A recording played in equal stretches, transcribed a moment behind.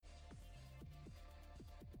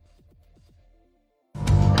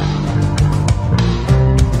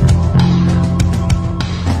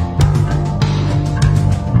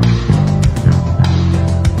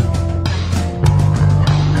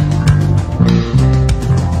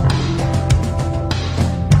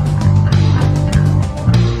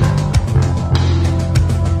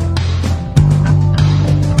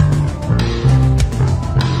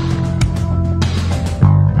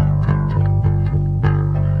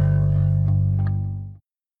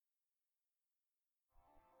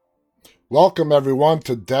Welcome, everyone,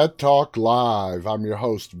 to Dead Talk Live. I'm your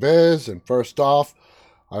host, Viz, and first off,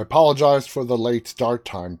 I apologize for the late start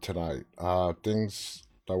time tonight. Things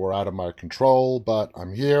that were out of my control, but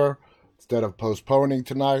I'm here. Instead of postponing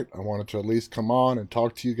tonight, I wanted to at least come on and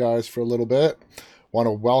talk to you guys for a little bit. Want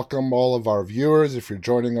to welcome all of our viewers. If you're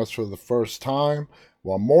joining us for the first time,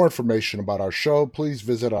 want more information about our show, please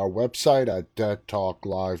visit our website at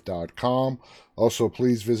deadtalklive.com. Also,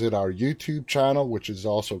 please visit our YouTube channel, which is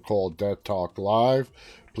also called Dead Talk Live.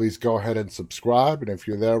 Please go ahead and subscribe. And if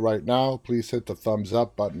you're there right now, please hit the thumbs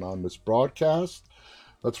up button on this broadcast.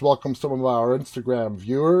 Let's welcome some of our Instagram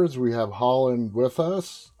viewers. We have Holland with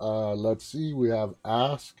us. Let's see. We have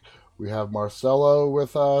Ask. We have Marcelo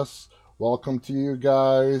with us. Welcome to you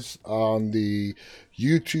guys. On the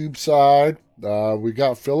YouTube side, we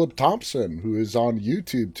got Philip Thompson, who is on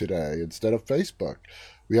YouTube today instead of Facebook.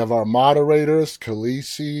 We have our moderators,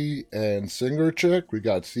 Khaleesi and Singer Chick. We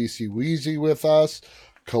got Cece Weezy with us.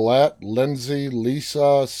 Colette, Lindsay,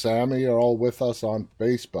 Lisa, Sammy are all with us on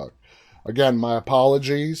Facebook. Again, my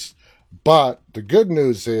apologies. But the good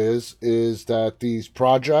news is that these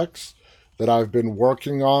projects that I've been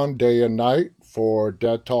working on day and night for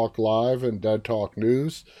Dead Talk Live and Dead Talk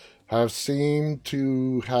News have seemed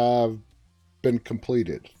to have been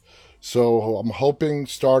completed. So I'm hoping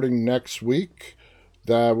starting next week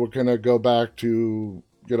that we're going to go back to,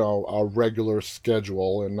 our regular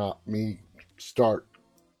schedule and not me start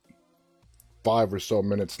 5 or so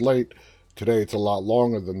minutes late. Today it's a lot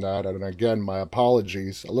longer than that. And again, my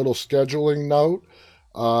apologies. A little scheduling note.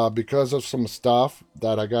 Because of some stuff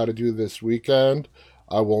that I got to do this weekend,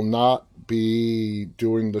 I will not be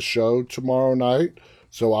doing the show tomorrow night.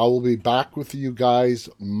 So I will be back with you guys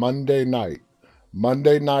Monday night.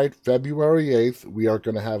 Monday night, February 8th, we are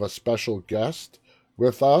going to have a special guest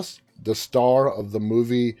with us, the star of the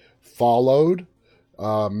movie Followed,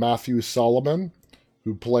 Matthew Solomon,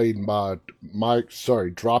 who played Drop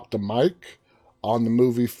the Mic on the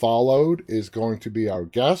movie Followed, is going to be our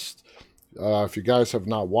guest. If you guys have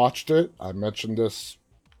not watched it, I mentioned this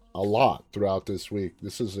a lot throughout this week.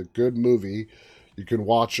 This is a good movie. You can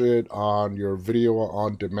watch it on your video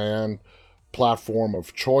on demand platform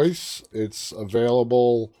of choice. It's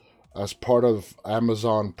available as part of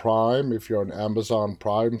Amazon Prime. If you're an Amazon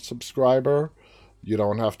Prime subscriber, you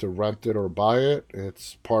don't have to rent it or buy it.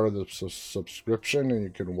 It's part of the subscription and you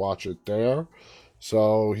can watch it there.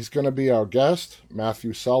 So he's going to be our guest,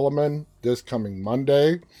 Matthew Solomon, this coming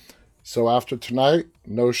Monday. So after tonight,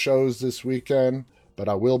 no shows this weekend, but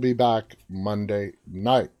I will be back Monday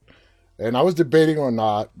night. And I was debating or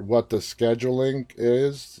not what the scheduling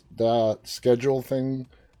is, the schedule thing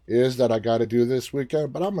is that I got to do this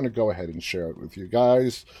weekend, but I'm going to go ahead and share it with you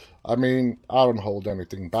guys. I mean, I don't hold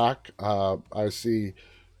anything back. I see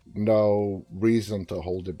no reason to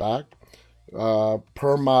hold it back.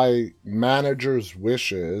 Per my manager's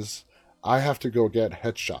wishes, I have to go get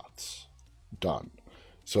headshots done.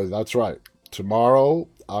 So that's right. Tomorrow,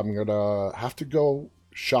 I'm going to have to go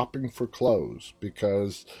shopping for clothes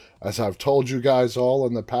because, as I've told you guys all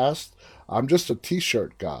in the past, I'm just a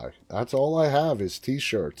t-shirt guy. That's all I have is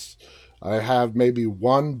t-shirts. I have maybe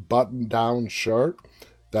one button-down shirt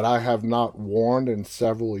that I have not worn in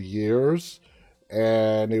several years,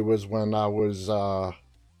 and it was when I was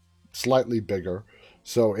slightly bigger,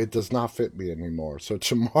 so it does not fit me anymore. So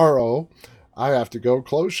tomorrow, I have to go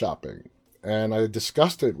clothes shopping. And I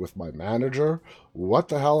discussed it with my manager. What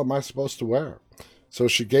the hell am I supposed to wear? So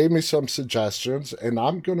she gave me some suggestions, and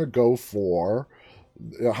I'm going to go for...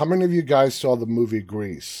 How many of you guys saw the movie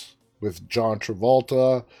Grease with John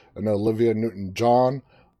Travolta and Olivia Newton-John?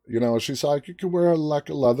 She's like, you can wear like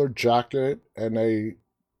a leather jacket and a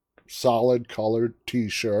solid colored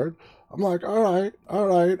t-shirt. I'm like, all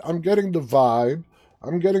right, I'm getting the vibe.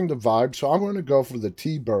 So I'm going to go for the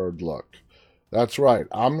T-Bird look. That's right.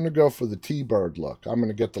 I'm going to go for the T-Bird look. I'm going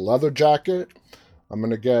to get the leather jacket. I'm going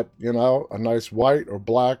to get, a nice white or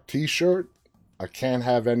black t-shirt. I can't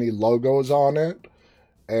have any logos on it.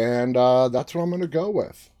 And that's what I'm going to go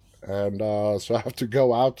with. And so I have to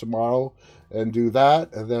go out tomorrow and do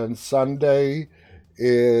that. And then Sunday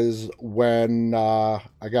is when I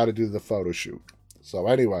got to do the photo shoot. So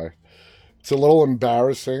anyway, it's a little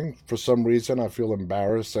embarrassing. For some reason, I feel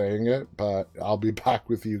embarrassed saying it, but I'll be back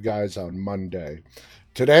with you guys on Monday.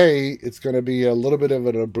 Today, it's going to be a little bit of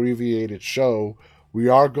an abbreviated show. We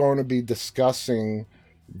are going to be discussing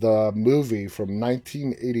the movie from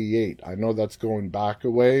 1988. I know that's going back a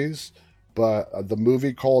ways, but the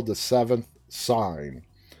movie called The Seventh Sign.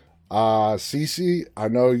 Cece, I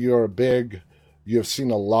know you've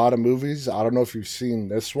seen a lot of movies. I don't know if you've seen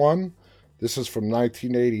this one. This is from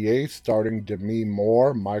 1988, starring Demi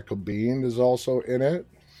Moore. Michael Biehn is also in it.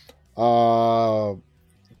 Uh,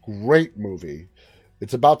 Great movie.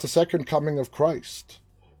 It's about the second coming of Christ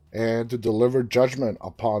and to deliver judgment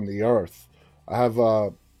upon the earth. I have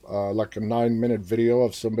like a 9-minute video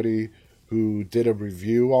of somebody who did a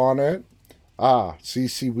review on it.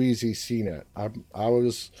 CC Weezy seen it. I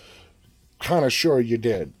was kind of sure you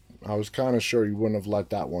did. I was kind of sure you wouldn't have let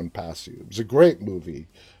that one pass you. It was a great movie.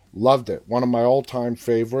 Loved it. One of my all-time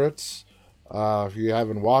favorites. If you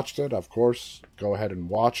haven't watched it, of course, go ahead and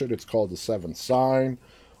watch it. It's called The Seventh Sign.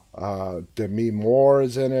 Demi Moore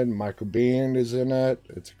is in it. Michael Biehn is in it.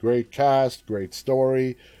 It's a great cast, great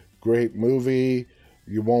story, great movie.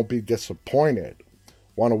 You won't be disappointed.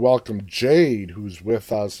 Want to welcome Jade, who's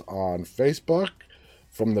with us on Facebook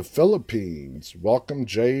from the Philippines. Welcome,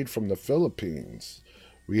 Jade, from the Philippines.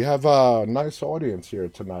 We have a nice audience here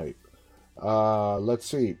tonight. Let's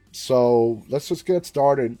see. So let's just get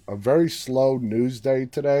started. A very slow news day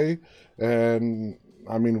today, and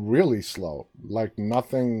I mean, really slow, like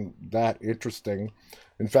nothing that interesting.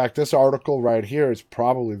 In fact, this article right here is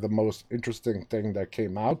probably the most interesting thing that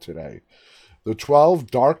came out today. The 12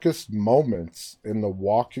 darkest moments in The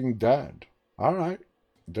Walking Dead. All right.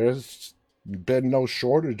 There's been no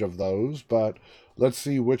shortage of those, but let's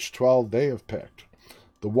see which 12 they have picked.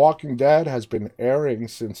 The Walking Dead has been airing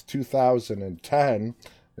since 2010,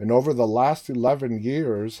 and over the last 11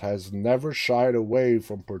 years has never shied away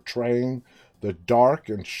from portraying the dark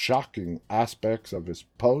and shocking aspects of its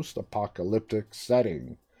post-apocalyptic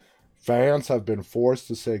setting. Fans have been forced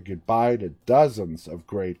to say goodbye to dozens of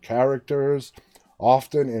great characters,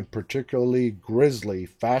 often in particularly grisly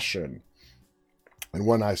fashion. And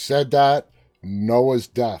when I said that, Noah's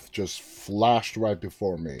death just flashed right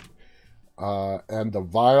before me. And the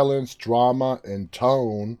violence, drama, and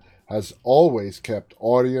tone has always kept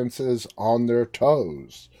audiences on their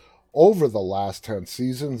toes. Over the last 10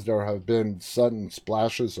 seasons, there have been sudden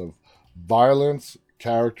splashes of violence,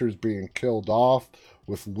 characters being killed off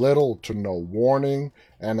with little to no warning,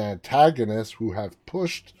 and antagonists who have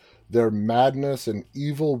pushed their madness and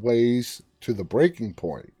evil ways to the breaking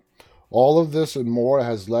point. All of this and more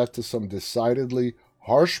has led to some decidedly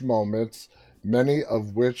harsh moments, many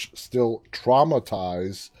of which still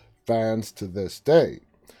traumatize fans to this day.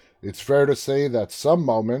 It's fair to say that some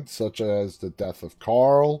moments, such as the death of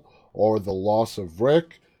Carl or the loss of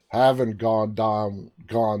Rick, haven't gone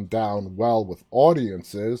down well with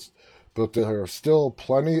audiences, but there are still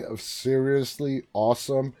plenty of seriously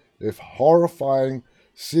awesome, if horrifying,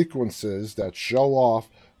 sequences that show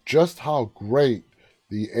off just how great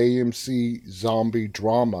the AMC zombie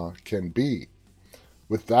drama can be.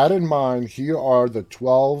 With that in mind, here are the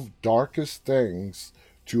 12 darkest things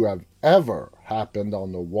to have ever happened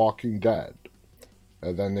on The Walking Dead.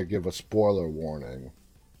 And then they give a spoiler warning.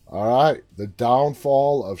 All right, the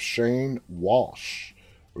downfall of Shane Walsh.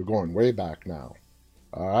 We're going way back now.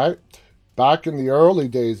 All right. Back in the early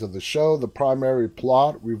days of the show, the primary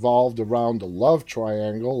plot revolved around the love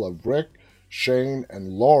triangle of Rick, Shane, and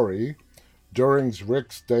Lori. During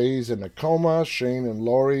Rick's days in a coma, Shane and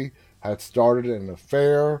Lori had started an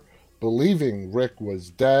affair. Believing Rick was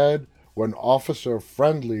dead, when Officer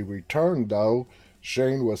Friendly returned, though,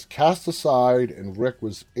 Shane was cast aside and Rick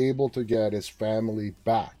was able to get his family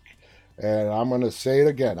back. And I'm going to say it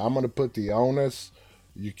again. I'm going to put the onus.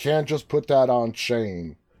 You can't just put that on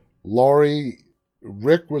Shane.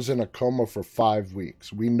 Rick was in a coma for 5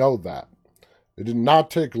 weeks. We know that. It did not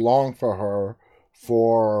take long for her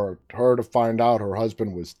to find out her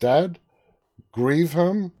husband was dead, grieve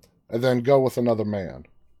him, and then go with another man.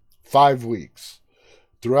 5 weeks.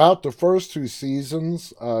 Throughout the first 2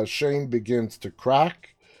 seasons, Shane begins to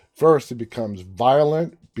crack. First, he becomes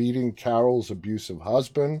violent, beating Carol's abusive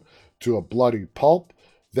husband to a bloody pulp.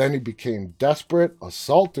 Then he became desperate,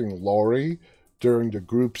 assaulting Lori during the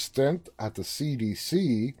group's stint at the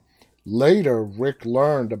CDC. Later, Rick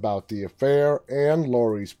learned about the affair and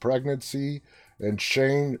Lori's pregnancy, and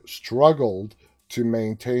Shane struggled to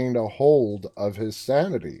maintain a hold of his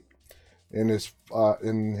sanity. In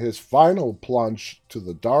his final plunge to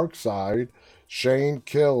the dark side, Shane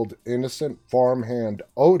killed innocent farmhand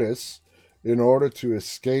Otis in order to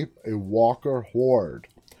escape a Walker horde,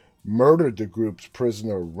 murdered the group's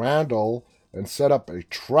prisoner Randall, and set up a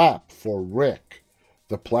trap for Rick.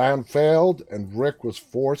 The plan failed, and Rick was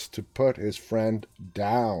forced to put his friend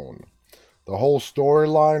down. The whole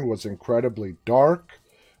storyline was incredibly dark,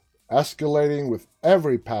 escalating with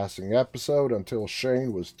every passing episode until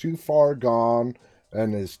Shane was too far gone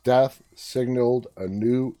and his death signaled a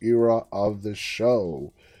new era of the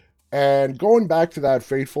show. And going back to that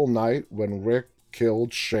fateful night when Rick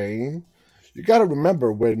killed Shane, You got to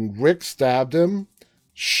remember when Rick stabbed him,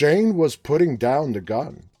 Shane was putting down the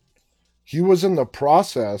gun. He was in the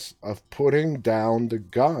process of putting down the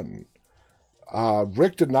gun.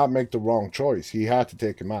 Rick did not make the wrong choice. He had to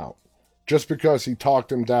take him out. Just because he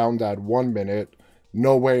talked him down that 1 minute,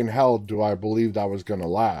 no way in hell do I believe that was going to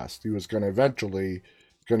last. He was going to eventually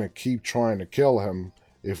going to keep trying to kill him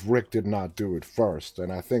if Rick did not do it first.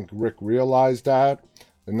 And I think Rick realized that,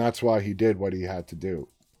 and that's why he did what he had to do.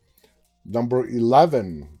 Number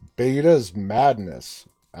 11, Beta's Madness.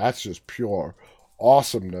 That's just pure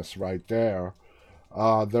awesomeness right there.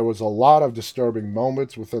 There was a lot of disturbing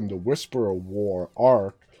moments within the Whisperer War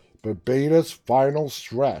arc, but Beta's final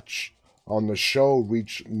stretch on the show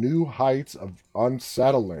reached new heights of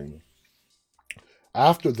unsettling.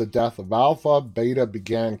 After the death of Alpha, Beta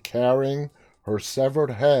began carrying her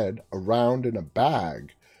severed head around in a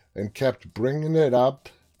bag and kept bringing it up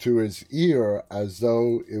to his ear as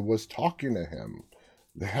though it was talking to him.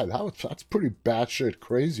 That's pretty batshit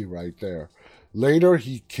crazy right there. Later,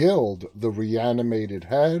 he killed the reanimated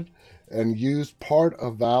head and used part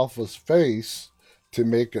of Alpha's face to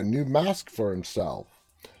make a new mask for himself.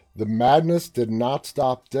 The madness did not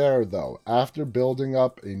stop there, though. After building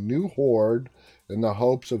up a new horde in the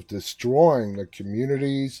hopes of destroying the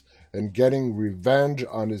communities and getting revenge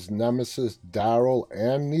on his nemesis Daryl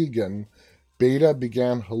and Negan, Beta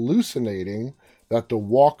began hallucinating that the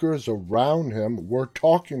walkers around him were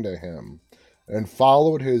talking to him and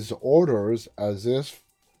followed his orders as if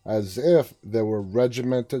they were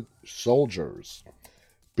regimented soldiers.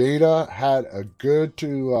 Beta had a good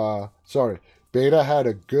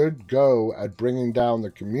go at bringing down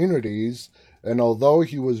the communities, and although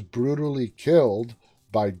he was brutally killed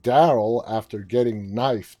by Daryl after getting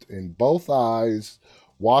knifed in both eyes,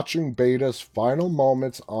 watching Beta's final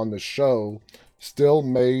moments on the show still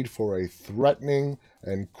made for a threatening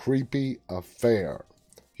and creepy affair.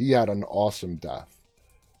 He had an awesome death.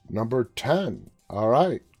 Number 10. All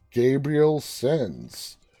right. Gabriel's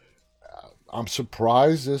Sins. I'm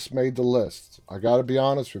surprised this made the list. I got to be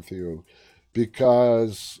honest with you,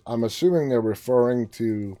 because I'm assuming they're referring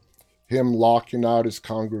to him locking out his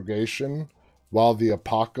congregation while the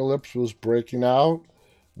apocalypse was breaking out.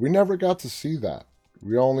 We never got to see that.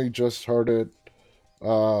 We only just heard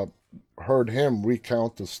him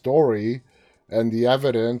recount the story and the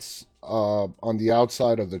evidence on the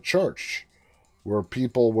outside of the church, where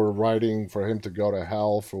people were writing for him to go to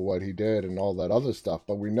hell for what he did and all that other stuff.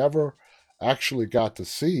 But we never actually got to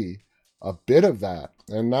see a bit of that.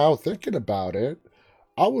 And now thinking about it,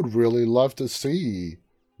 I would really love to see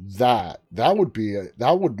that. That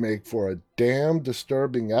would make for a damn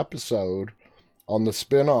disturbing episode on the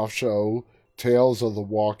spin-off show Tales of the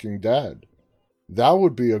Walking Dead. That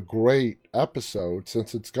would be a great episode,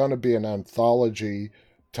 since it's going to be an anthology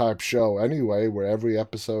type show anyway, where every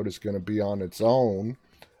episode is going to be on its own.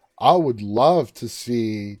 I would love to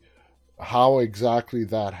see how exactly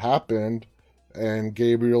that happened and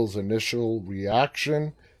Gabriel's initial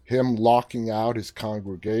reaction, him locking out his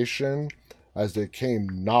congregation as they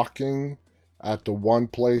came knocking at the one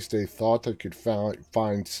place they thought they could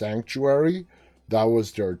find sanctuary. That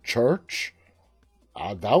was their church.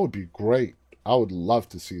 That would be great. I would love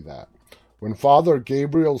to see that. When Father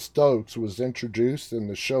Gabriel Stokes was introduced in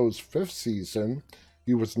the show's 5th season,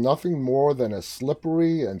 he was nothing more than a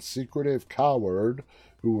slippery and secretive coward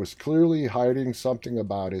who was clearly hiding something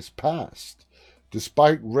about his past.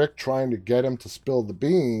 Despite Rick trying to get him to spill the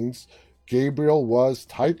beans, Gabriel was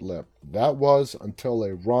tight-lipped. That was until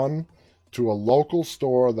a run to a local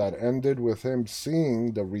store that ended with him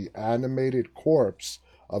seeing the reanimated corpse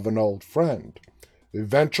of an old friend.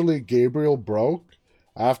 Eventually, Gabriel broke.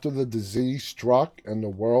 After the disease struck and the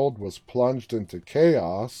world was plunged into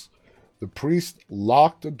chaos, the priest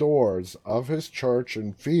locked the doors of his church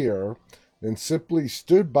in fear and simply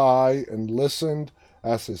stood by and listened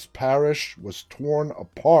as his parish was torn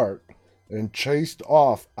apart and chased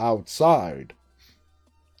off outside.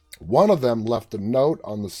 One of them left a note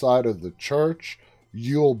on the side of the church,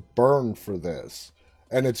 "You'll burn for this."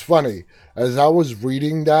 And it's funny, as I was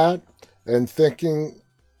reading that and thinking,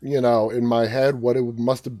 in my head what it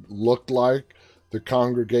must have looked like, the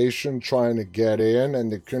congregation trying to get in,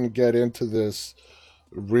 and they couldn't get into this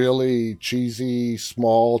really cheesy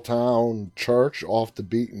small town church off the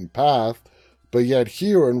beaten path. But yet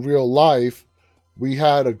here in real life, we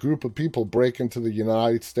had a group of people break into the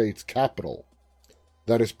United States Capitol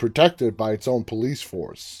that is protected by its own police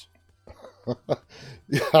force.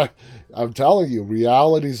 Yeah, I'm telling you,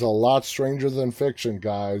 reality's a lot stranger than fiction,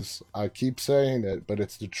 guys. I keep saying it, but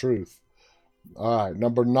it's the truth. All right,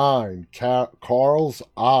 number 9, Carl's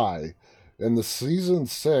Eye. In season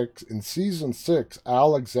 6,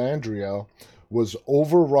 Alexandria was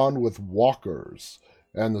overrun with walkers,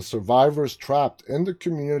 and the survivors trapped in the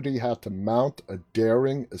community had to mount a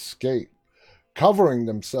daring escape. Covering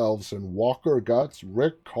themselves in walker guts,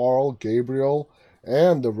 Rick, Carl, Gabriel,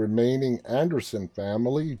 and the remaining Anderson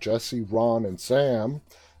family, Jesse, Ron, and Sam,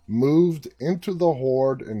 moved into the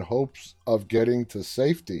horde in hopes of getting to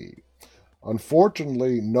safety.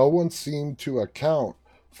 Unfortunately, no one seemed to account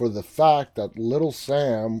for the fact that little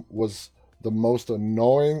Sam was the most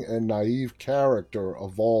annoying and naive character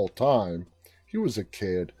of all time. He was a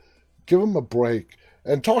kid. Give him a break.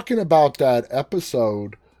 And talking about that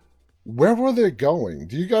episode, where were they going?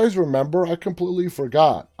 Do you guys remember? I completely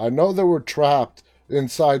forgot. I know they were trapped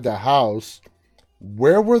inside the house.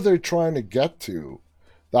 Where were they trying to get to?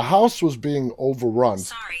 The house was being overrun.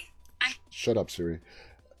 Sorry. Shut up, Siri.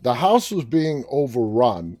 The house was being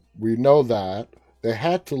overrun. We know that. They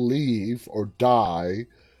had to leave or die.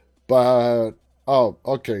 But, oh,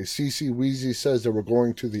 okay. Cece Weezy says they were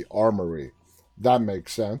going to the armory. That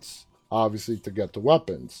makes sense. Obviously, to get the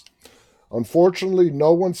weapons. Unfortunately,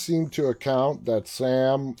 no one seemed to account that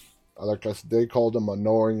Sam, like they called him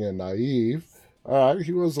annoying and naive.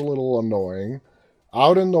 He was a little annoying.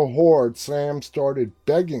 Out in the horde, Sam started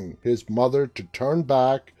begging his mother to turn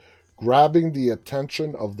back, grabbing the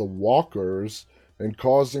attention of the walkers and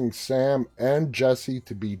causing Sam and Jesse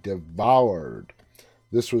to be devoured.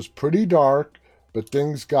 This was pretty dark, but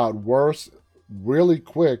things got worse really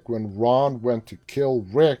quick when Ron went to kill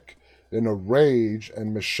Rick in a rage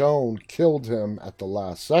and Michonne killed him at the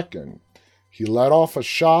last second. He let off a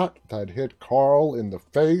shot that hit Carl in the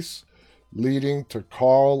face, leading to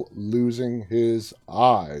Carl losing his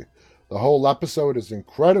eye. The whole episode is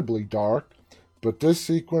incredibly dark, but this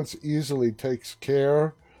sequence easily takes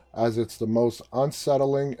care as it's the most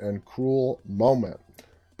unsettling and cruel moment.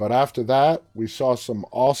 But after that, we saw some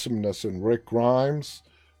awesomeness in Rick Grimes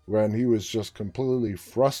when he was just completely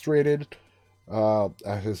frustrated.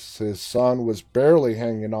 His son was barely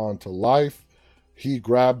hanging on to life. He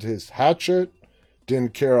grabbed his hatchet,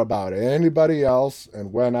 didn't care about anybody else,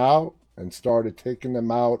 and went out and started taking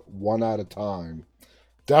them out one at a time.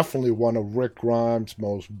 Definitely one of Rick Grimes'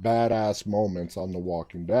 most badass moments on The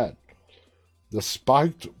Walking Dead. The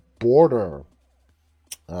spiked border.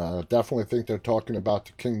 Definitely think they're talking about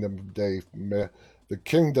the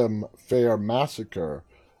Kingdom Fair massacre.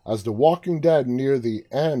 As The Walking Dead near the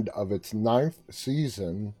end of its 9th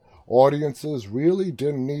season, audiences really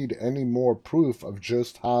didn't need any more proof of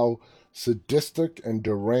just how sadistic and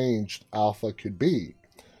deranged Alpha could be.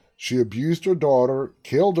 She abused her daughter,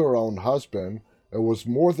 killed her own husband, and was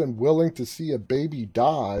more than willing to see a baby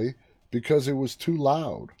die because it was too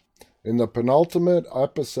loud. In the penultimate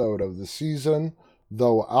episode of the season,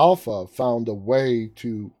 though, Alpha found a way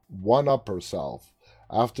to one-up herself.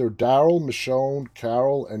 After Daryl, Michonne,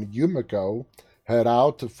 Carol, and Yumiko head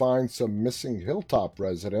out to find some missing Hilltop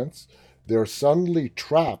residents, they're suddenly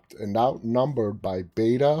trapped and outnumbered by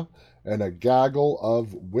Beta and a gaggle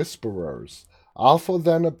of whisperers. Alpha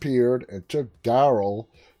then appeared and took Daryl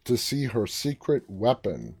to see her secret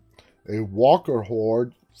weapon, a walker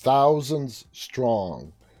horde thousands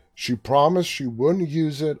strong. She promised she wouldn't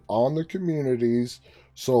use it on the communities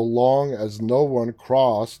so long as no one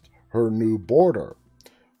crossed her new border.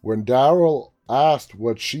 When Daryl asked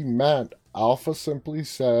what she meant, Alpha simply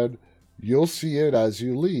said, "You'll see it as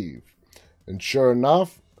you leave." And sure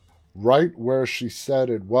enough, right where she said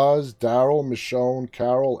it was, Daryl, Michonne,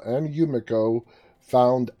 Carol, and Yumiko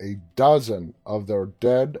found a dozen of their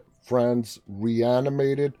dead friends'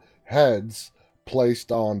 reanimated heads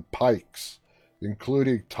placed on pikes,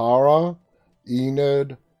 including Tara,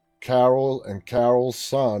 Enid, Carol, and Carol's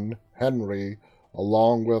son, Henry,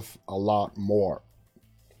 along with a lot more.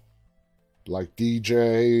 Like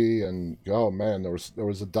DJ and, oh man, there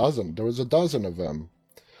was a dozen. There was a dozen of them.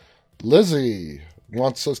 Lizzie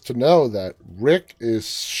wants us to know that Rick is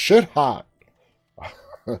shit hot.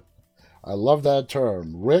 I love that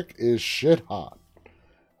term. Rick is shit hot.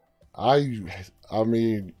 I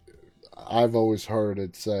mean, I've always heard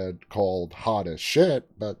it said called hot as shit,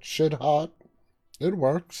 but shit hot, it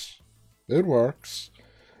works. It works.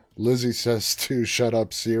 Lizzie says to shut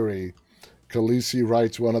up Siri. Khaleesi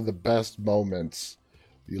writes one of the best moments.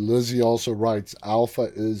 Lizzie also writes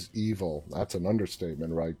Alpha is evil. That's an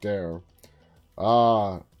understatement right there.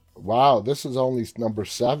 Wow, this is only number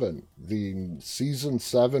 7. The season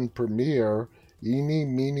 7 premiere, Eeny,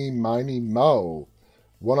 Meeny, Miny, Mo.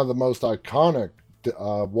 One of the most iconic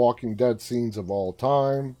Walking Dead scenes of all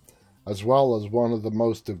time, as well as one of the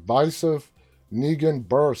most divisive. Negan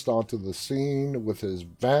burst onto the scene with his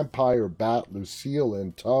vampire bat Lucille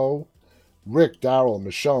in tow. Rick, Daryl,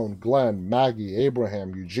 Michonne, Glenn, Maggie,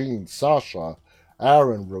 Abraham, Eugene, Sasha,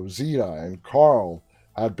 Aaron, Rosita, and Carl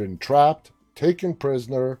had been trapped, taken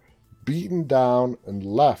prisoner, beaten down, and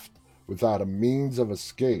left without a means of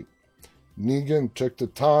escape. Negan took the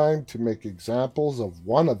time to make examples of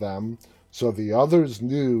one of them so the others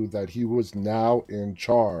knew that he was now in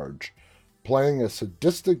charge. Playing a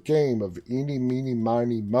sadistic game of eeny, meeny,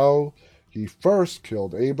 miny, mo, he first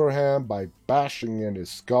killed Abraham by bashing in his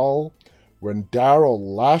skull. When Daryl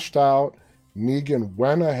lashed out, Negan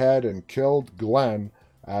went ahead and killed Glenn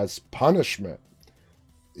as punishment.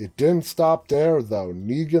 It didn't stop there, though.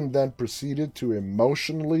 Negan then proceeded to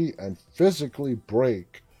emotionally and physically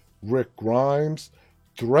break Rick Grimes,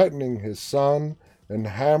 threatening his son and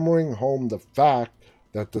hammering home the fact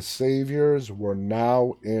that the Saviors were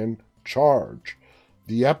now in charge.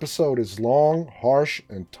 The episode is long, harsh,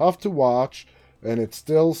 and tough to watch, and it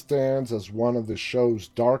still stands as one of the show's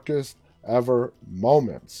darkest ever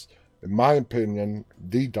moments. In my opinion,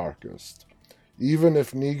 the darkest. Even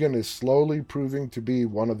if Negan is slowly proving to be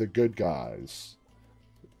one of the good guys.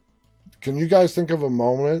 Can you guys think of a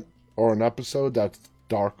moment or an episode that's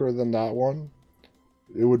darker than that one?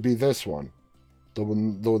 It would be this one.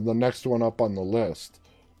 The next one up on the list.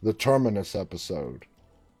 The Terminus episode.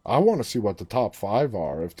 I want to see what the top 5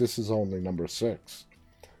 are if this is only number 6.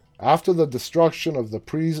 After the destruction of the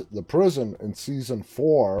prison in Season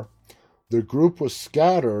 4, the group was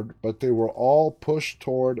scattered, but they were all pushed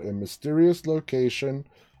toward a mysterious location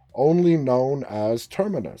only known as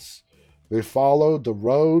Terminus. They followed the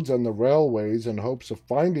roads and the railways in hopes of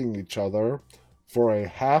finding each other for a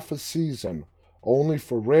half a season, only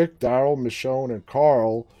for Rick, Daryl, Michonne, and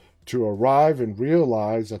Carl to arrive and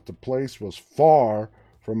realize that the place was far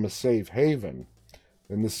from a safe haven.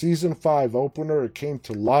 In the Season 5 opener, it came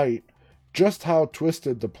to light just how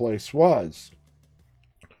twisted the place was.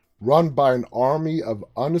 Run by an army of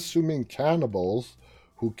unassuming cannibals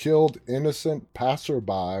who killed innocent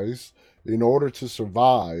passerbys in order to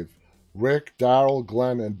survive. Rick, Daryl,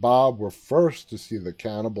 Glenn, and Bob were first to see the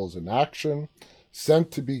cannibals in action,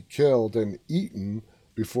 sent to be killed and eaten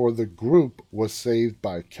before the group was saved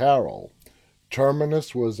by Carol.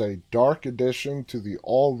 Terminus was a dark addition to the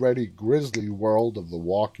already grisly world of The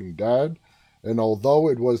Walking Dead, and although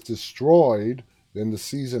it was destroyed in the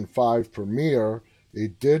Season 5 premiere,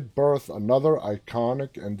 it did birth another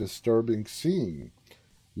iconic and disturbing scene.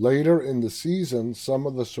 Later in the season, some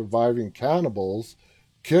of the surviving cannibals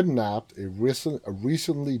kidnapped a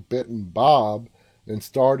recently bitten Bob and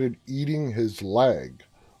started eating his leg,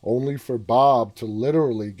 only for Bob to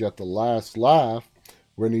literally get the last laugh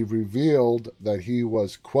when he revealed that he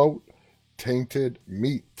was, quote, tainted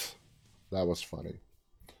meat. That was funny.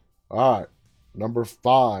 All right, number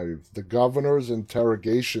 5, the governor's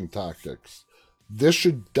interrogation tactics. This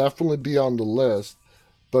should definitely be on the list,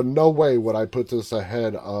 but no way would I put this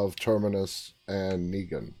ahead of Terminus and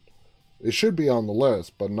Negan. It should be on the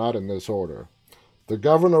list, but not in this order. The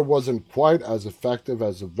governor wasn't quite as effective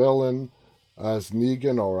as a villain as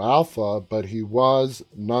Negan or Alpha, but he was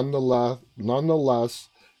nonetheless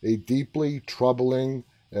a deeply troubling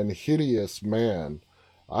and hideous man.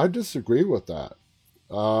 I disagree with that.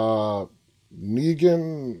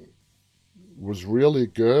 Negan was really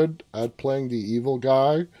good at playing the evil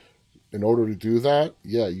guy. In order to do that,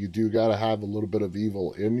 yeah, you do got to have a little bit of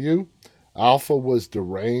evil in you. Alpha was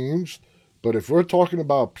deranged, but if we're talking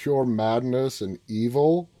about pure madness and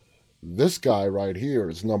evil, this guy right here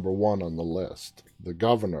is number 1 on the list, the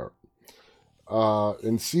governor.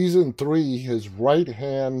 In Season 3, his right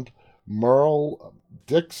hand, Merle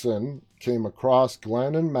Dixon, came across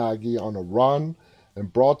Glenn and Maggie on a run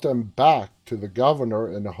and brought them back to the governor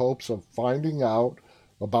in the hopes of finding out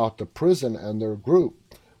about the prison and their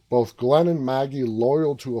group. Both Glenn and Maggie,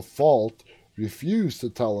 loyal to a fault, refused to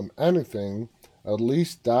tell him anything. At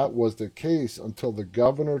least that was the case until the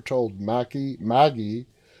governor told Maggie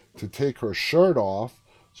to take her shirt off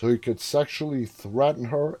so he could sexually threaten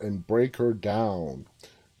her and break her down.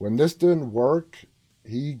 When this didn't work,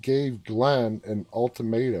 he gave Glenn an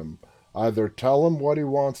ultimatum. Either tell him what he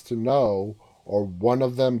wants to know, or one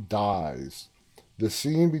of them dies. The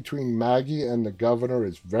scene between Maggie and the governor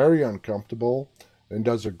is very uncomfortable and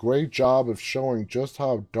does a great job of showing just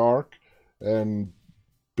how dark and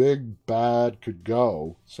big bad could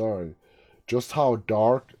go. Just how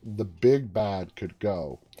dark the big bad could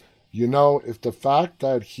go. You know, if the fact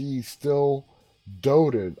that he still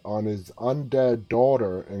doted on his undead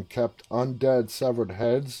daughter and kept undead severed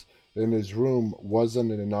heads in his room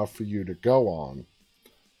wasn't enough for you to go on.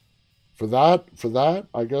 For that,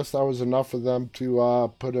 I guess that was enough for them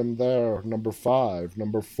to put him there. Number 5.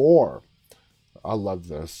 Number 4. I love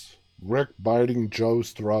this. Rick biting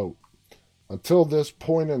Joe's throat. Until this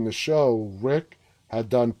point in the show, Rick had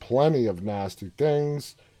done plenty of nasty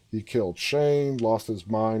things. He killed Shane, lost his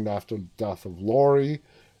mind after the death of Lori,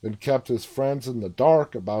 and kept his friends in the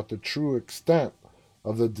dark about the true extent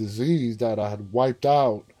of the disease that had wiped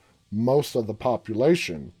out most of the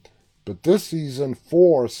population. But this season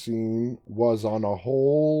 4 scene was on a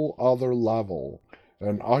whole other level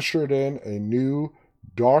and ushered in a new,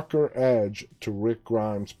 darker edge to Rick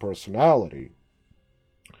Grimes' personality.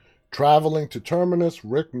 Traveling to Terminus,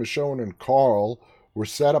 Rick, Michonne, and Carl were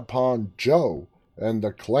set upon Joe and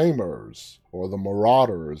the Claimers, or the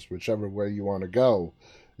Marauders, whichever way you want to go,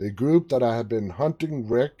 a group that had been hunting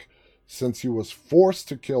Rick since he was forced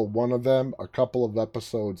to kill one of them a couple of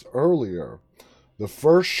episodes earlier. The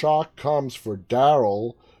first shock comes for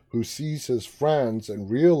Daryl, who sees his friends and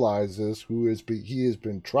realizes he has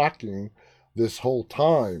been tracking this whole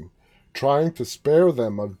time. Trying to spare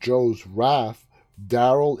them of Joe's wrath,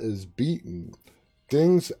 Daryl is beaten.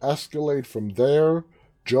 Things escalate from there.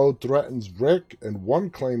 Joe threatens Rick, and one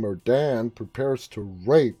claimer, Dan, prepares to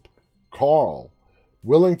rape Carl.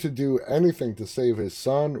 Willing to do anything to save his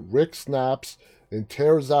son, Rick snaps and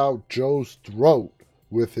tears out Joe's throat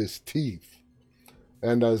with his teeth.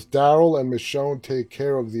 And as Daryl and Michonne take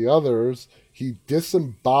care of the others, he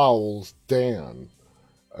disembowels Dan.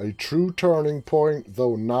 A true turning point,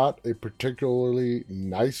 though not a particularly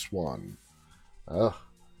nice one. I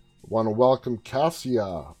want to welcome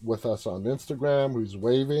Cassia with us on Instagram, who's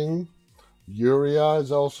waving. Yuria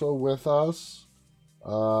is also with us.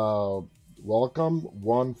 Welcome.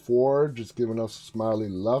 One Ford just giving us a smiley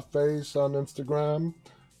love face on Instagram.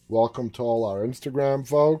 Welcome to all our Instagram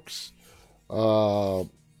folks.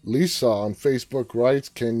 Lisa on Facebook writes,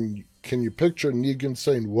 can you picture Negan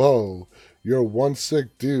saying, "Whoa, you're one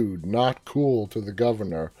sick dude, not cool," to the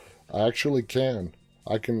governor? I actually can.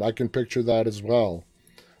 I can picture that as well.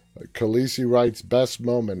 Khaleesi writes, best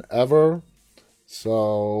moment ever.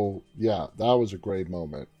 So, yeah, that was a great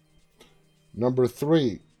moment. Number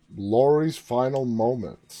 3, Lori's final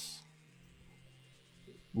moments.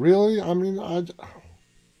 Really? I mean,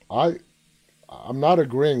 I'm not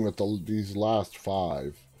agreeing with these last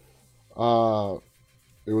 5.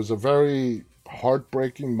 It was a very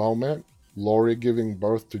heartbreaking moment. Lori giving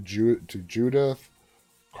birth to Judith.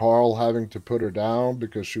 Carl having to put her down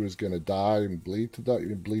because she was going to die and bleed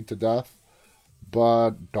to death.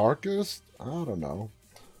 But darkest? I don't know.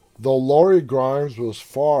 Though Lori Grimes was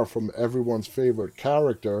far from everyone's favorite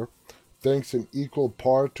character, thanks in equal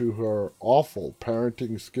part to her awful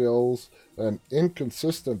parenting skills and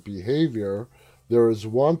inconsistent behavior, there is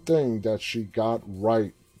one thing that she got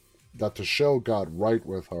right, that the show got right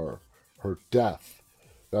with her death.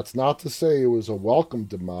 That's not to say it was a welcome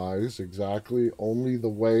demise, exactly, only the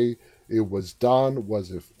way it was done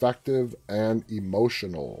was effective and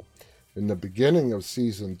emotional. In the beginning of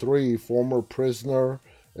Season 3, former prisoner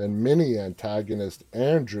and mini-antagonist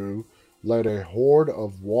Andrew led a horde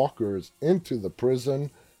of walkers into the prison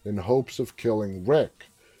in hopes of killing Rick.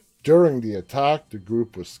 During the attack, the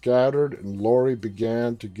group was scattered and Lori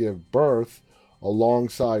began to give birth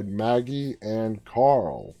alongside Maggie and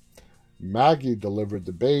Carl. Maggie delivered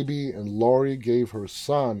the baby, and Lori gave her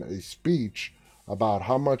son a speech about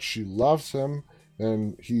how much she loves him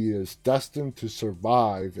and he is destined to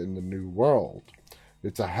survive in the new world.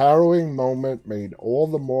 It's a harrowing moment made all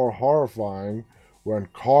the more horrifying when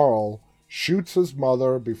Carl shoots his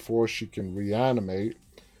mother before she can reanimate,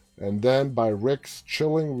 and then by Rick's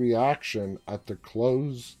chilling reaction at the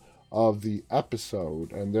close of the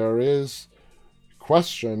episode. And there is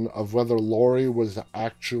question of whether Lori was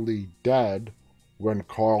actually dead when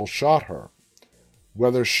Carl shot her.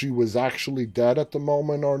 Whether she was actually dead at the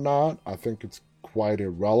moment or not, I think it's quite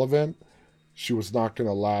irrelevant. She was not going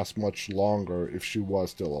to last much longer if she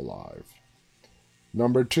was still alive.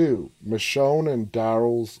 Number 2, Michonne and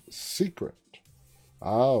Daryl's secret.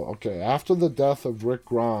 Oh, okay. After the death of Rick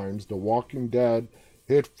Grimes, The Walking Dead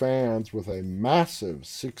hit fans with a massive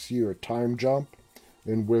 6-year time jump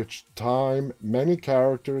in which time many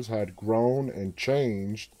characters had grown and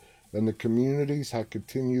changed and the communities had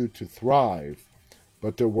continued to thrive.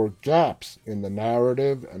 But there were gaps in the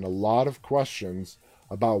narrative and a lot of questions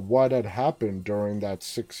about what had happened during that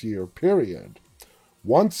 6-year period.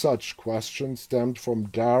 One such question stemmed from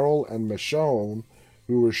Daryl and Michonne,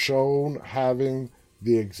 who were shown having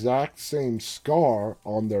the exact same scar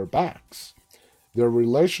on their backs. Their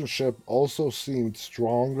relationship also seemed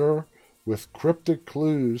stronger, with cryptic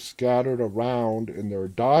clues scattered around in their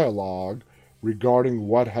dialogue regarding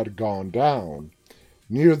what had gone down.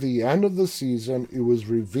 Near the end of the season, it was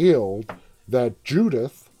revealed that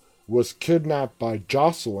Judith was kidnapped by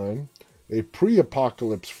Jocelyn, a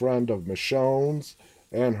pre-apocalypse friend of Michonne's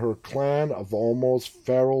and her clan of almost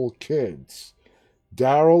feral kids.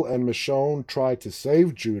 Daryl and Michonne try to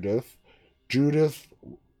save Judith. They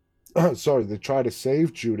try to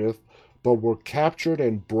save Judith, but were captured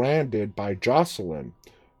and branded by Jocelyn.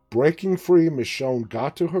 Breaking free, Michonne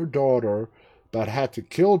got to her daughter, but had to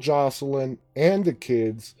kill Jocelyn and the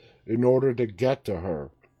kids in order to get to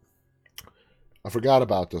her. I forgot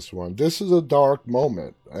about this one. This is a dark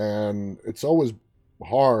moment, and it's always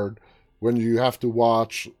hard when you have to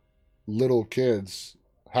watch little kids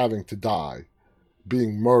having to die,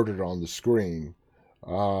 being murdered on the screen.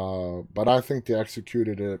 But I think they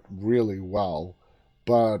executed it really well,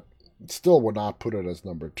 but still would not put it as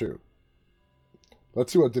number 2.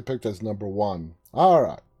 Let's see what they picked as number 1. All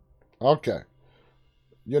right. Okay.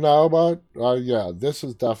 You know what? Yeah, this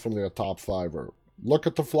is definitely a top fiver. Look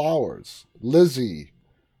at the flowers. Lizzie.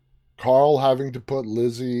 Carol having to put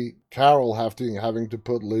Lizzie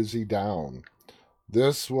down.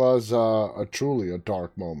 This was truly a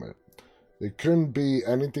dark moment. It couldn't be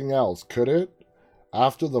anything else, could it?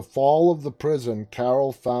 After the fall of the prison,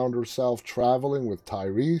 Carol found herself traveling with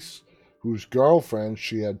Tyrese, whose girlfriend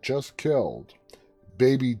she had just killed,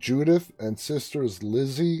 baby Judith, and sisters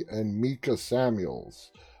Lizzie and Mika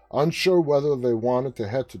Samuels. Unsure whether they wanted to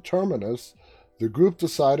head to Terminus, the group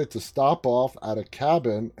decided to stop off at a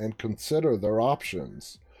cabin and consider their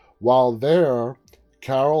options. While there,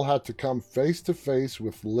 Carol had to come face to face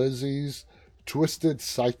with Lizzie's twisted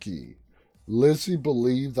psyche. Lizzie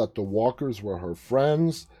believed that the walkers were her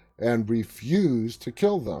friends and refused to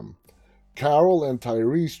kill them. Carol and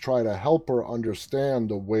Tyrese try to help her understand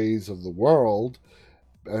the ways of the world,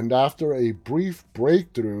 and after a brief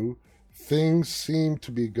breakthrough, things seem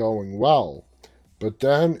to be going well. But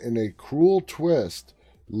then, in a cruel twist,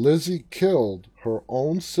 Lizzie killed her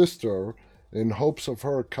own sister in hopes of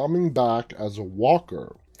her coming back as a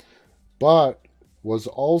walker, but was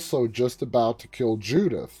also just about to kill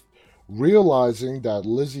Judith. Realizing that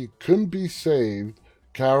Lizzie couldn't be saved,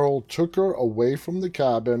 Carol took her away from the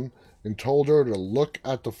cabin and told her to look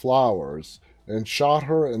at the flowers, and shot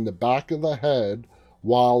her in the back of the head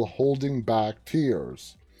while holding back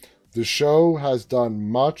tears. The show has done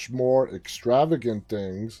much more extravagant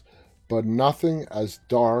things, but nothing as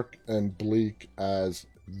dark and bleak as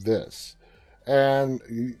this. And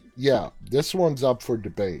yeah, this one's up for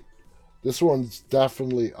debate. This one's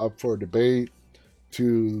definitely up for debate.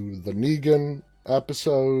 To the Negan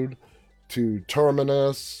episode, to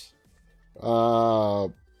Terminus. Yeah,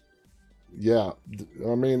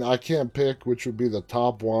 I mean, I can't pick which would be the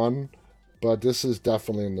top one, but this is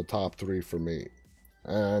definitely in the top 3 for me.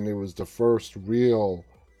 And it was the first real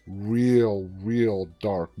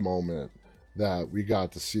dark moment that we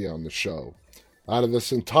got to see on the show. Out of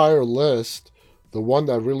this entire list, the one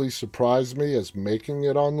that really surprised me as making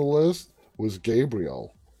it on the list was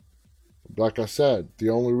Gabriel. Like I said, the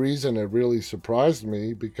only reason it really surprised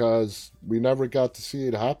me because we never got to see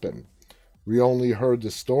it happen. We only heard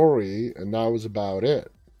the story, and that was about it.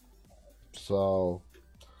 So,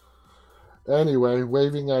 anyway,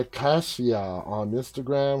 waving at Cassia on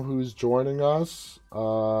Instagram, who's joining us.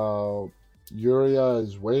 Yuria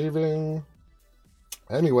is waving.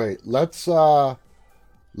 Anyway, let's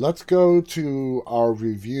go to our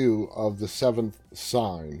review of The Seventh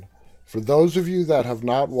Sign. For those of you that have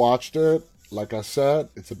not watched it, like I said,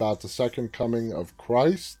 it's about the second coming of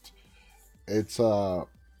Christ. It's a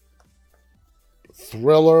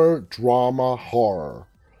thriller, drama, horror.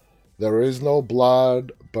 There is no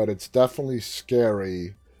blood, but it's definitely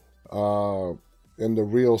scary in the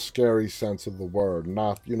real scary sense of the word.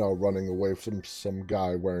 Not, running away from some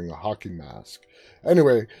guy wearing a hockey mask.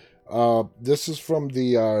 Anyway, this is from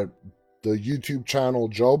the YouTube channel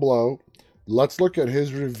Joe Blow. Let's look at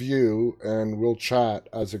his review, and we'll chat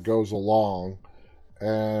as it goes along.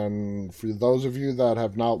 And for those of you that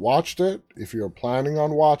have not watched it, if you're planning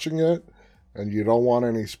on watching it and you don't want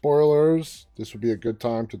any spoilers, this would be a good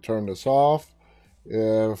time to turn this off.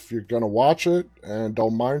 If you're going to watch it and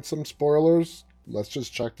don't mind some spoilers, let's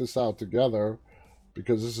just check this out together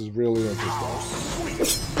because this is really interesting. Sweet,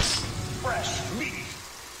 fresh meat.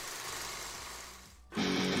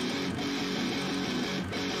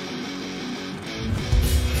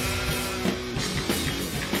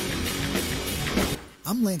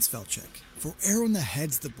 I'm Lance Velchek for Arrow in the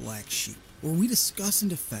Head's The Black Sheep, where we discuss and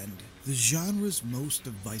defend the genre's most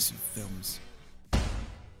divisive films.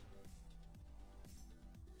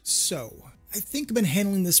 So, I think I've been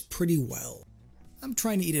handling this pretty well. I'm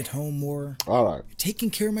trying to eat at home more. All right. Taking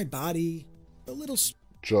care of my body. A little...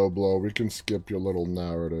 Joe Blow, we can skip your little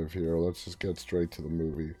narrative here. Let's just get straight to the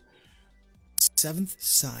movie. Seventh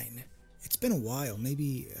Sign It's been a while,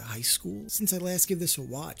 maybe high school, since I last gave this a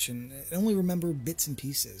watch, and I only remember bits and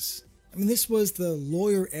pieces. I mean, this was the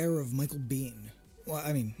lawyer era of Michael Biehn.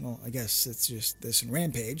 I guess it's just this and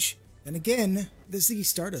Rampage. And again, the Ziggy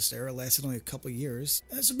Stardust era lasted only a couple years.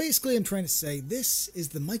 So basically, I'm trying to say this is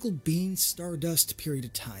the Michael Biehn Stardust period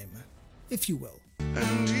of time, if you will.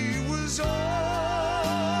 And he was alright.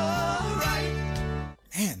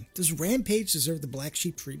 Man, does Rampage deserve the black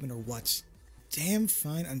sheep treatment or what? Damn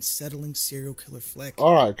fine, unsettling serial killer flick.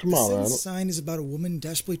 All right, come on, man. man. The Sign is about a woman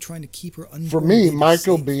desperately trying to keep her unborn. For me,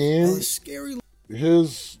 Michael safe. Biehn, Scary.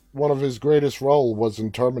 one of his greatest role was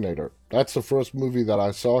in Terminator. That's the first movie that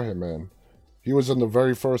I saw him in. He was in the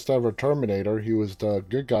very first ever Terminator. He was the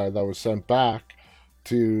good guy that was sent back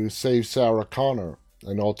to save Sarah Connor,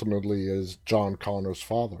 and ultimately is John Connor's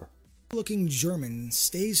father. Looking German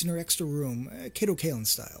stays in her extra room, Kato Kaelin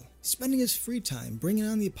style, spending his free time bringing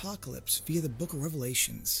on the apocalypse via the Book of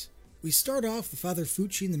Revelations. We start off with Father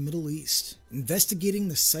Fucci in the Middle East, investigating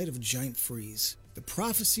the site of a giant freeze. The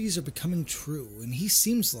prophecies are becoming true, and he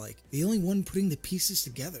seems like the only one putting the pieces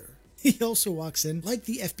together. He also walks in like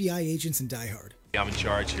the FBI agents in Die Hard. I'm in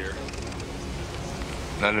charge here.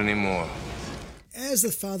 Not anymore. As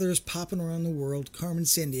the father is popping around the world, Carmen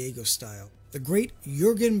Sandiego style, the great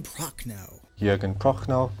Jürgen Prochnow. Jürgen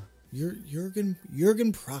Prochnow. Jürgen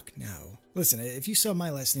Prochnow. Listen, if you saw my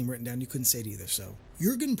last name written down, you couldn't say it either, so.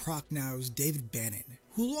 Jürgen Prochnow's David Bannon,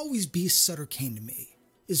 who will always be Sutter Kane to me,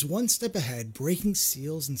 is one step ahead, breaking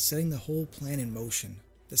seals and setting the whole plan in motion.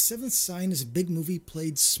 The Seventh Sign is a big movie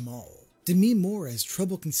played small. Demi Moore has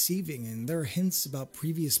trouble conceiving, and there are hints about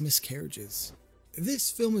previous miscarriages.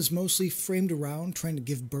 This film is mostly framed around trying to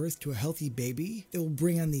give birth to a healthy baby that will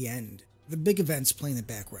bring on the end. The big events play in the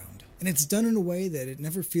background, and it's done in a way that it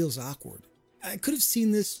never feels awkward. I could have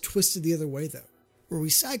seen this twisted the other way though, where we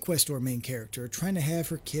sidequest our main character trying to have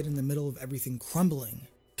her kid in the middle of everything crumbling.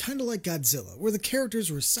 Kinda like Godzilla, where the characters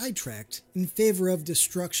were sidetracked in favor of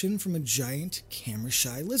destruction from a giant,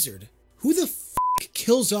 camera-shy lizard. Who the f***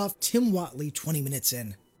 kills off Tim Whatley 20 minutes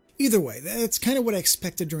in? Either way, that's kind of what I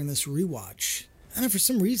expected during this rewatch. And for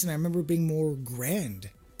some reason I remember it being more grand.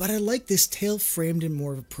 But I like this tale framed in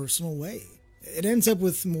more of a personal way. It ends up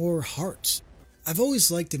with more heart. I've always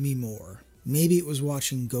liked Demi Moore. Maybe it was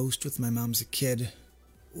watching Ghost with my mom as a kid.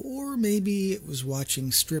 Or maybe it was watching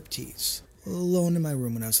Striptease, alone in my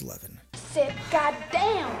room when I was 11. Said,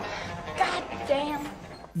 goddamn.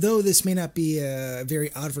 Though this may not be a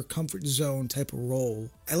very out of her comfort zone type of role,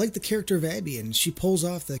 I like the character of Abby and she pulls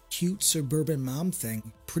off the cute suburban mom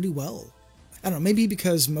thing pretty well. I don't know, maybe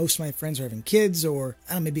because most of my friends are having kids, or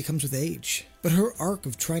I don't know, maybe it comes with age. But her arc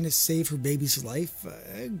of trying to save her baby's life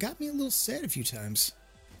got me a little sad a few times.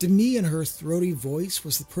 Demi and her throaty voice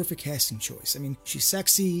was the perfect casting choice. I mean, she's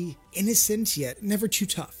sexy, innocent, yet never too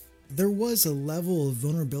tough. There was a level of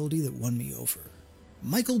vulnerability that won me over.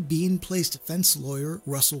 Michael Biehn plays defense lawyer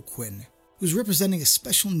Russell Quinn, who's representing a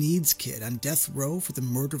special needs kid on death row for the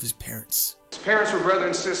murder of his parents. His parents were brother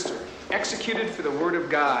and sister, executed for the word of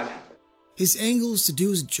God. His angle is to do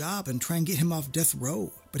his job and try and get him off death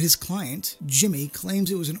row, but his client, Jimmy, claims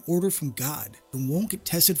it was an order from God and won't get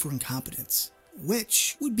tested for incompetence,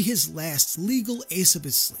 which would be his last legal ace up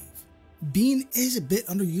his sleeve. Biehn is a bit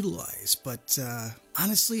underutilized, but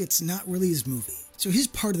honestly, it's not really his movie. So his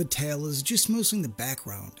part of the tale is just mostly in the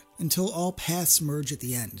background, until all paths merge at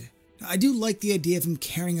the end. I do like the idea of him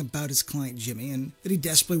caring about his client Jimmy, and that he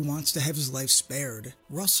desperately wants to have his life spared.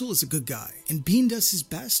 Russell is a good guy, and Biehn does his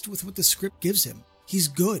best with what the script gives him. He's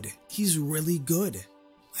good. He's really good.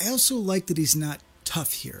 I also like that he's not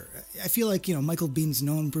tough here. I feel like, Michael Biehn's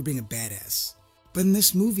known for being a badass. But in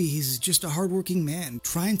this movie, he's just a hardworking man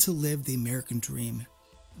trying to live the American dream.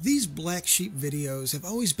 These Black Sheep videos have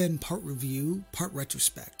always been part review, part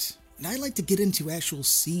retrospect. And I like to get into actual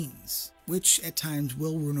scenes, which at times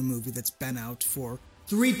will ruin a movie that's been out for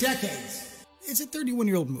 3 decades. It's a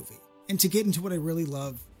 31-year-old movie. And to get into what I really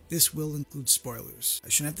love, this will include spoilers. I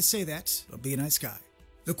shouldn't have to say that, but be a nice guy.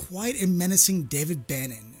 The quiet and menacing David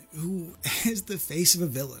Bannon, who has the face of a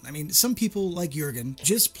villain. I mean, some people, like Jürgen,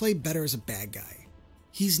 just play better as a bad guy.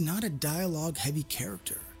 He's not a dialogue-heavy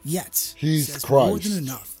character, yet He's says Christ. more than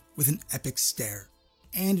enough with an epic stare.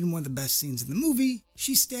 And in one of the best scenes in the movie,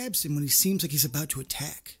 she stabs him when he seems like he's about to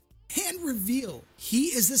attack. And reveal, he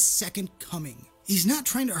is the second coming. He's not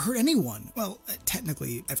trying to hurt anyone. Well,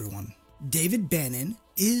 technically everyone. David Bannon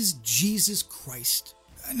is Jesus Christ.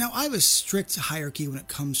 Now, I have a strict hierarchy when it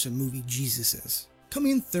comes to movie Jesuses.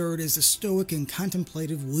 Coming in third is the stoic and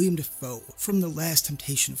contemplative William Dafoe from The Last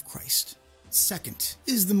Temptation of Christ. Second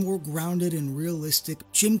is the more grounded and realistic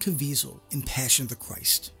Jim Caviezel in Passion of the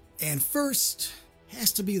Christ. And first,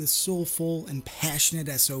 has to be the soulful and passionate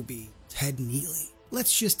SOB, Ted Neely.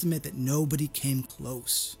 Let's just admit that nobody came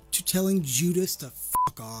close to telling Judas to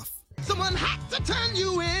fuck off. Someone had to turn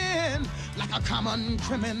you in like a common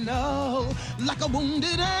criminal, like a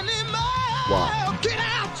wounded animal. Wow. Get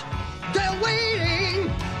out! They're waiting!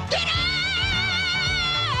 Get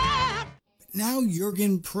out! Now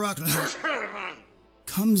Jurgen Prochnow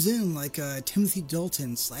comes in like a Timothy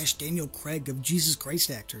Dalton / Daniel Craig of Jesus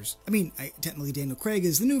Christ actors. I mean, technically Daniel Craig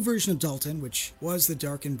is the new version of Dalton, which was the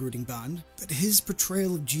dark and brooding Bond, but his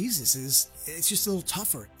portrayal of Jesus it's just a little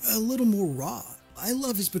tougher, a little more raw. I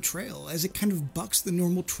love his portrayal as it kind of bucks the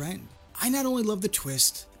normal trend. I not only love the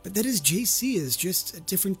twist, but that his JC is just a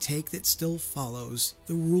different take that still follows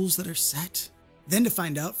the rules that are set. Then to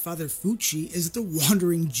find out Father Fucci is the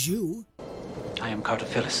wandering Jew. I am Carter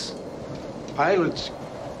Phyllis. Pilate's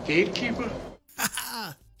gatekeeper?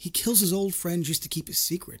 He kills his old friend just to keep his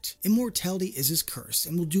secret. Immortality is his curse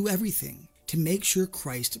and will do everything to make sure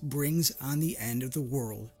Christ brings on the end of the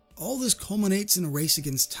world. All this culminates in a race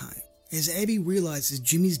against time, as Abby realizes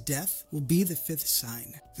Jimmy's death will be the fifth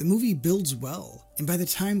sign. The movie builds well, and by the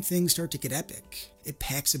time things start to get epic, it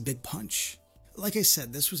packs a big punch. Like I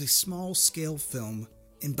said, this was a small-scale film,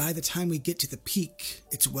 and by the time we get to the peak,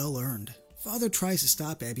 it's well earned. Father tries to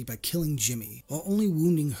stop Abby by killing Jimmy, while only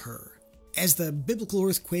wounding her. As the biblical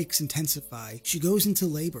earthquakes intensify, she goes into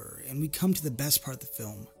labor, and we come to the best part of the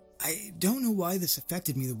film. I don't know why this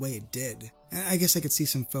affected me the way it did. I guess I could see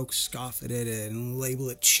some folks scoff at it and label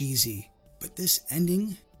it cheesy, but this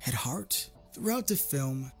ending had heart. Throughout the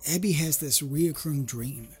film, Abby has this reoccurring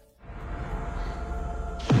dream.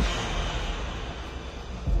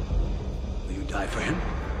 Will you die for him?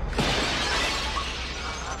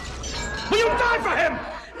 Will you die for him?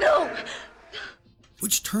 No!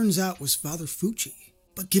 Which turns out was Father Fucci.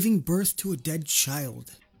 But giving birth to a dead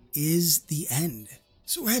child is the end.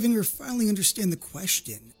 So having her finally understand the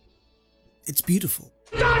question, it's beautiful.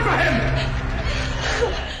 Die for him!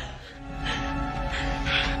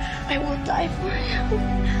 I will die for him.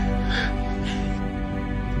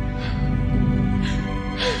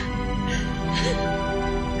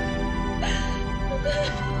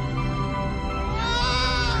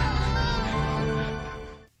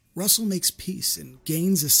 Russell makes peace and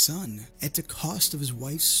gains a son at the cost of his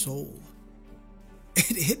wife's soul.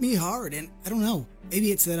 It hit me hard, and I don't know,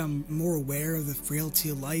 maybe it's that I'm more aware of the frailty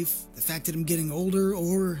of life, the fact that I'm getting older,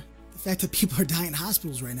 or the fact that people are dying in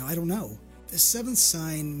hospitals right now, I don't know. The seventh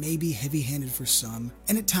sign may be heavy-handed for some,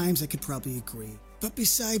 and at times I could probably agree. But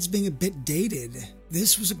besides being a bit dated,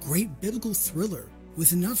 this was a great biblical thriller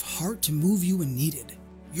with enough heart to move you when needed.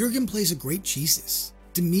 Jurgen plays a great Jesus.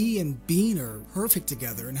 Demi and Bean are perfect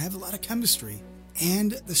together and have a lot of chemistry.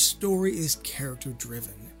 And the story is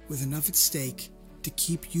character-driven, with enough at stake to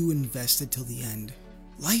keep you invested till the end.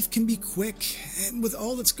 Life can be quick, and with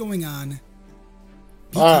all that's going on,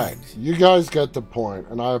 be Alright, kind. you guys get the point,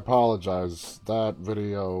 and I apologize. That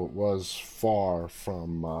video was far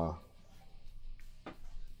from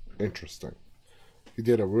interesting. He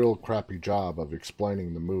did a real crappy job of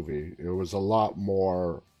explaining the movie. It was a lot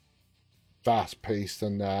more fast-paced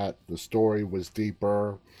than that. The story was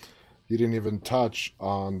deeper. He didn't even touch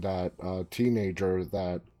on that teenager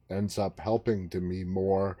that ends up helping Demi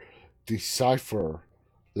Moore decipher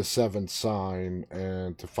the seventh sign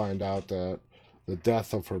and to find out that the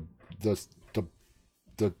death of her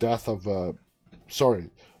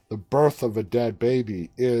the birth of a dead baby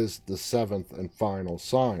is the seventh and final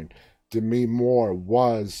sign. Demi Moore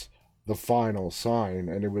was the final sign,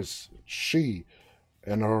 and it was she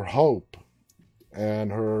and her hope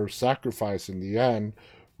and her sacrifice in the end,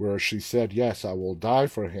 where she said, yes, I will die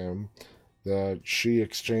for him, that she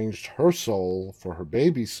exchanged her soul for her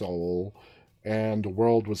baby's soul, and the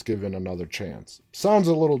world was given another chance. Sounds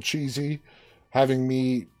a little cheesy, having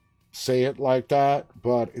me say it like that,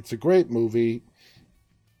 but it's a great movie.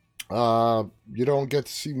 You don't get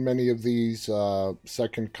to see many of these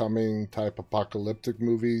second coming type apocalyptic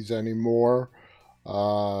movies anymore.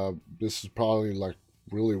 This is probably like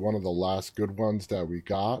really one of the last good ones that we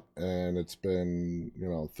got, and it's been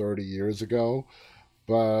 30 years ago,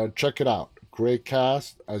 but check it out. Great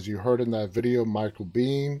cast. As you heard in that video, Michael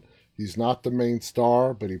Biehn, he's not the main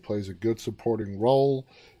star, but he plays a good supporting role.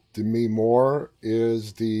 Demi Moore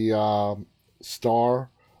is the star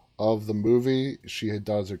of the movie. She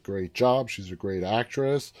does a great job. She's a great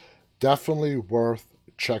actress. Definitely worth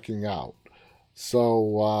checking out.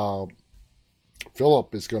 So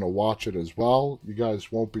Philip is going to watch it as well. You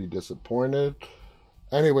guys won't be disappointed.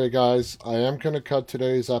 Anyway, guys, I am going to cut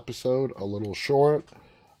today's episode a little short.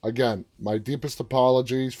 Again, my deepest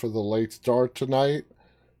apologies for the late start tonight.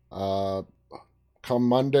 come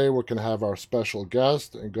Monday, we're going to have our special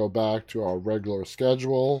guest and go back to our regular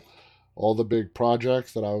schedule. All the big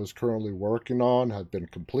projects that I was currently working on have been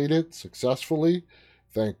completed successfully.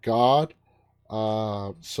 Thank God.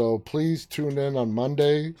 So please tune in on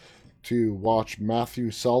Monday to watch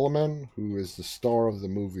Matthew Solomon, who is the star of the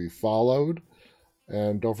movie Followed.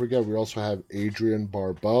 And don't forget, we also have Adrienne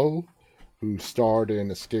Barbeau, who starred in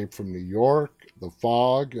Escape from New York, The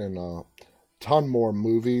Fog, and a ton more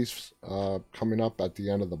movies coming up at the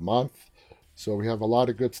end of the month. So we have a lot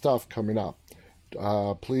of good stuff coming up.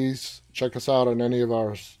 Please check us out on any of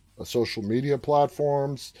our social media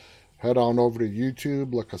platforms. Head on over to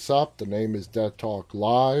YouTube, look us up. The name is Dead Talk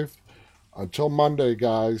Live. Until Monday,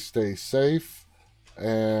 guys, stay safe.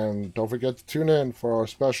 And don't forget to tune in for our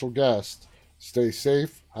special guest. Stay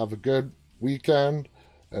safe, have a good weekend,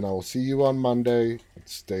 and I will see you on Monday.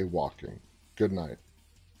 Stay walking. Good night.